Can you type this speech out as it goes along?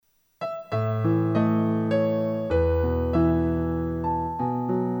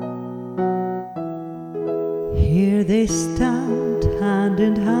They stand hand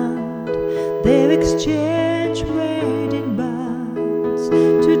in hand, they've exchanged wedding bands.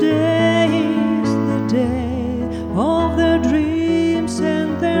 Today is the day of their dreams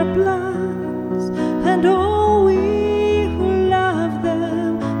and their plans, and all we who love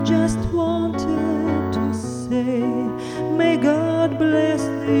them just wanted to say, may God bless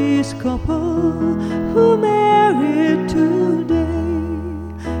this couple who married today.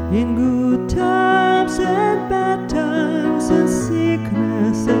 In good times and bad times, and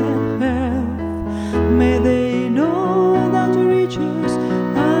sickness and health, may they know that riches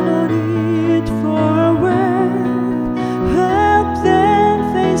are no need for wealth. Help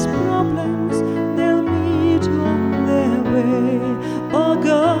them face problems they'll meet on their way. Oh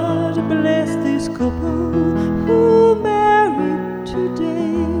God, bless this couple who married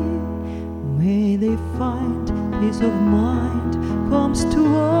today. May they find peace of mind comes to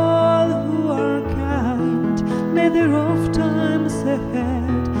all who are kind. May their rough times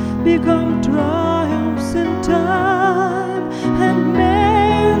ahead become triumphs in time, and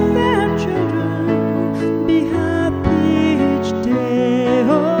may their children be happy each day.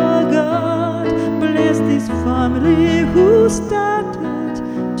 Oh God, bless this family who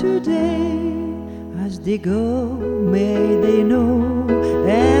started today as they go